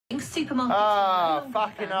supermarkets. Ah,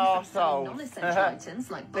 fucking arseholes.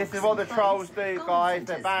 This is what the trolls do, guys.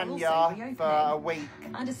 They ban you for a week.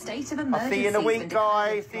 And a state of I'll see you in a week,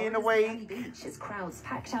 guys. See you in a week.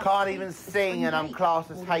 Can't even sing and I'm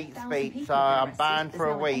classed as hate speech, so I'm banned for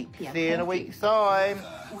a week. See you in a week's time.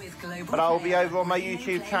 But I'll be over on my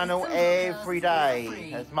YouTube channel every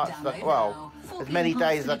day. As much, well, as many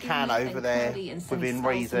days as I can over there, within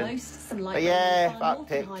reason. But yeah, fuck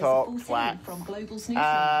TikTok,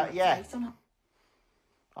 twats. Yeah.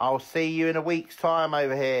 I'll see you in a week's time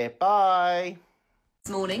over here. Bye.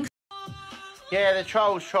 Morning. Yeah, the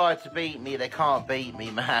trolls tried to beat me. They can't beat me,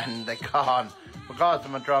 man. They can't. Regardless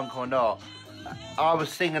if I'm drunk or not. I was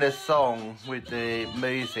singing a song with the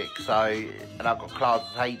music, and I got classed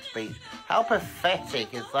as hate speech. How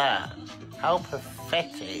pathetic is that? How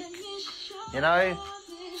pathetic. You know?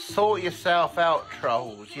 Sort yourself out,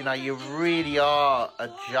 trolls. You know, you really are a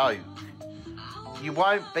joke. You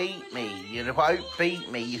won't beat me. You won't beat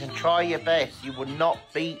me. You can try your best. You will not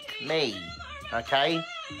beat me. Okay?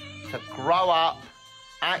 So grow up,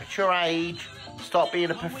 act your age, stop being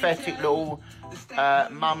a pathetic little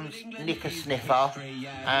mum's knicker sniffer,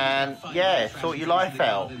 and yeah, sort your life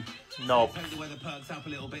out, knob.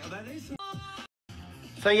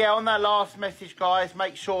 So yeah, on that last message, guys,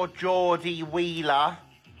 make sure Geordie Wheeler,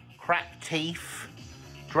 crack teeth,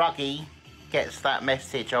 druggy, gets that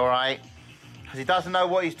message, alright? Because he doesn't know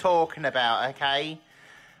what he's talking about, okay?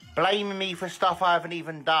 Blaming me for stuff I haven't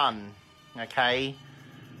even done, okay?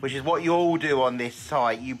 Which is what you all do on this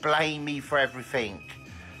site. You blame me for everything.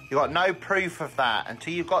 You've got no proof of that.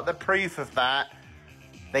 Until you've got the proof of that,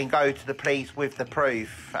 then go to the police with the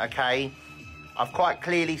proof, okay? I've quite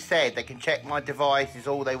clearly said they can check my devices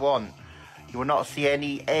all they want. You will not see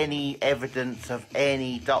any evidence of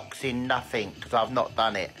any doxing, nothing, because I've not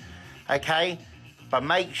done it, okay? But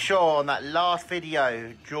make sure on that last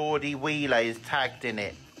video, Geordie Wheeler is tagged in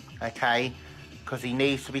it, okay? Because he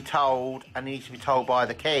needs to be told, and he needs to be told by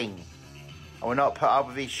the king. I will not put up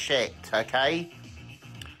with his shit, okay?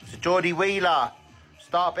 So Geordie Wheeler,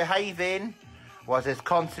 start behaving, or there's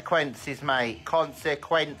consequences, mate.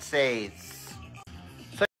 Consequences.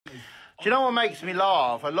 So, do you know what makes me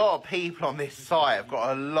laugh? A lot of people on this site have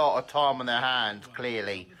got a lot of time on their hands,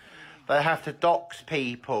 clearly. They have to dox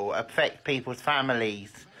people, affect people's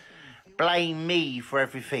families, blame me for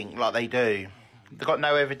everything like they do. They've got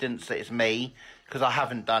no evidence that it's me, because I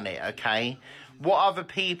haven't done it, okay? What other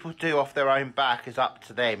people do off their own back is up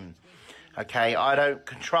to them, okay? I don't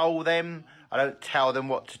control them. I don't tell them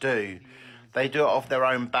what to do. They do it off their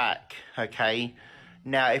own back, okay?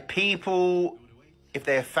 Now, if people, if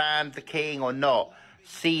they're a fan of the king or not,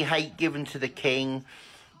 see hate given to the king,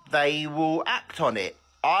 they will act on it.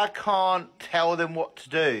 I can't tell them what to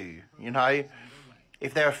do, you know?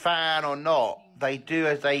 If they're a fan or not, they do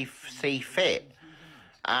as they see fit.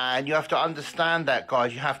 And you have to understand that,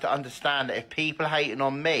 guys. You have to understand that if people are hating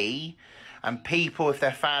on me, and people, if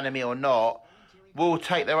they're a fan of me or not, will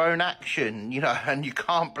take their own action, you know, and you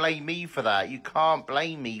can't blame me for that. You can't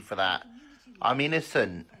blame me for that. I'm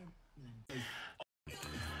innocent.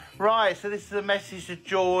 Right, so this is a message to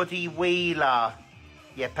Geordie Wheeler.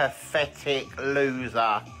 You pathetic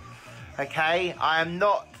loser. Okay, I am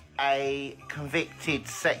not a convicted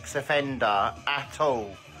sex offender at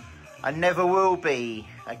all. I never will be,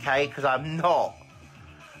 okay, because I'm not.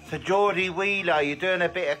 So Geordie Wheeler, you're doing a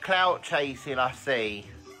bit of clout chasing, I see.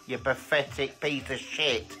 You pathetic piece of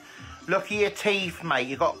shit. Look at your teeth, mate.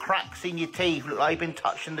 You've got cracks in your teeth. Look like you've been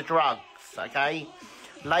touching the drugs, okay?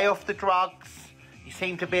 Lay off the drugs. You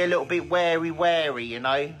seem to be a little bit wary, you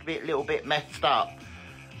know? A little bit messed up.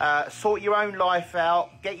 Sort your own life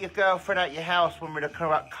out. Get your girlfriend out your house when we're in a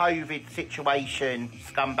COVID situation,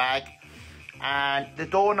 scumbag. And the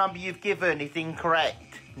door number you've given is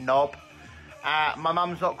incorrect, knob. My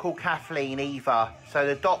mum's not called Kathleen either. So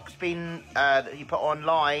the doc's been that you put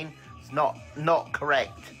online is not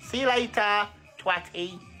correct. See you later,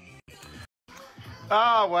 twatty.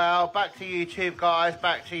 Oh well, back to YouTube, guys.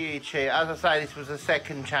 Back to YouTube. As I say, this was the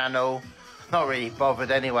second channel. Not really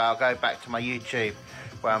bothered anyway. I'll go back to my YouTube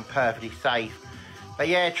where I'm perfectly safe. But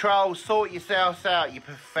yeah, trolls, sort yourselves out, you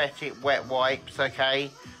pathetic wet wipes,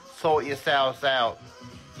 okay? Sort yourselves out.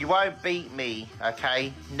 You won't beat me,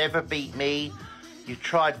 okay? Never beat me. You've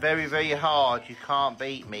tried very, very hard. You can't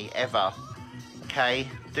beat me, ever. Okay?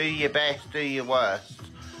 Do your best, do your worst.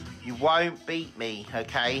 You won't beat me,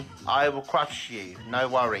 okay? I will crush you, no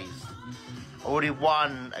worries. Already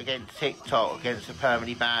won against TikTok, against a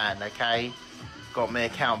permanently ban, okay? Got my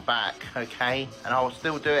account back, okay? And I'll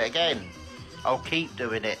still do it again. I'll keep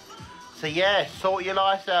doing it. So yeah, sort your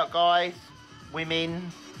lives out, guys.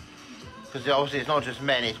 Women. Because obviously it's not just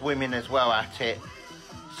men, it's women as well at it.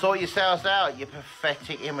 Sort yourselves out, you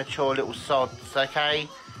pathetic, immature little sods, okay?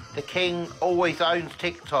 The king always owns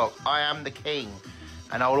TikTok. I am the king.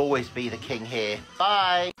 And I'll always be the king here.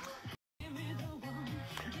 Bye!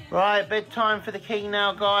 Right, bedtime for the king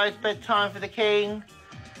now, guys. Bedtime for the king.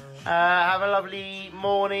 Have a lovely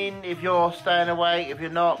morning if you're staying awake. If you're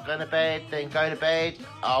not, go to bed, then go to bed.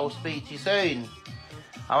 I'll speak to you soon.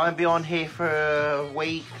 I won't be on here for a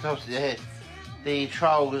week, because obviously the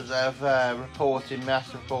trolls have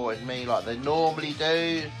mass reported me like they normally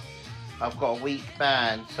do. I've got a week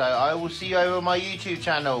ban, so I will see you over on my YouTube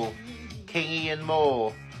channel, King Ian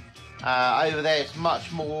Moore. Over there it's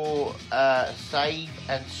much more safe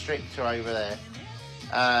and stricter over there.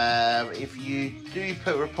 If you do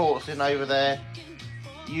put reports in over there,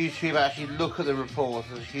 YouTube actually look at the reports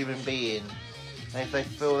as a human being, and if they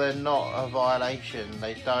feel they're not a violation,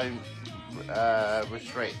 they don't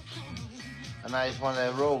restrict, and that is one of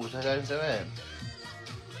their rules. They don't do it.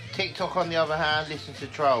 TikTok, on the other hand, listen to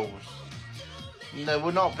trolls. They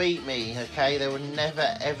will not beat me, okay? They will never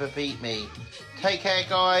ever beat me. Take care,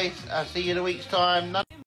 guys. I'll see you in a week's time.